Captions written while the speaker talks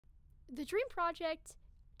The Dream Project,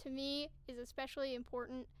 to me, is especially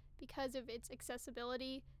important because of its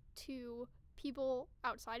accessibility to people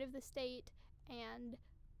outside of the state and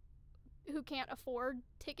who can't afford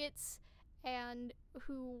tickets and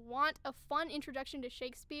who want a fun introduction to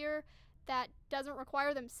Shakespeare that doesn't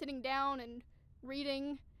require them sitting down and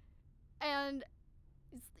reading. And,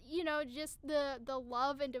 just the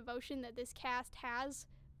love and devotion that this cast has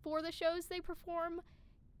for the shows they perform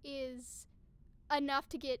is enough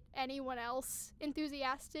to get anyone else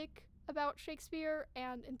enthusiastic about Shakespeare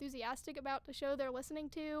and enthusiastic about the show they're listening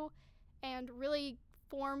to, and really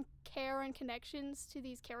form care and connections to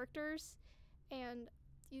these characters. And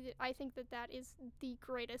I think that is the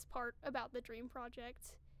greatest part about the Dream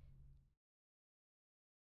Project.